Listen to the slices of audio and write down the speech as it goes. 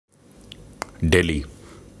Delhi.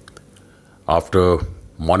 After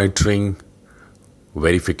monitoring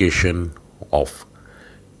verification of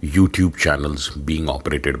YouTube channels being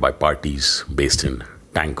operated by parties based in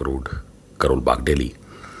Tank Road, Karol Bagh, Delhi,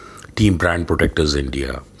 Team Brand Protectors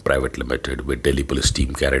India Private Limited with Delhi Police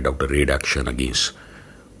Team carried out a raid action against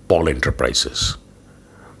Paul Enterprises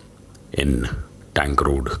in Tank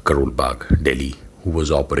Road, Karol Bagh, Delhi, who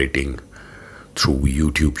was operating through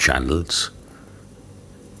YouTube channels,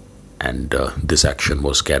 and this action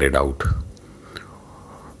was carried out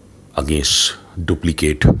against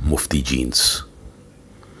Duplicate Mufti jeans.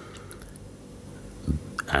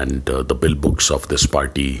 And the bill books of this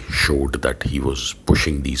party showed that he was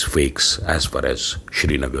pushing these fakes as far as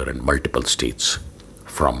Srinagar and multiple states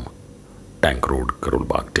from Tank Road, Karol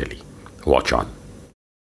Bagh, Delhi. Watch on.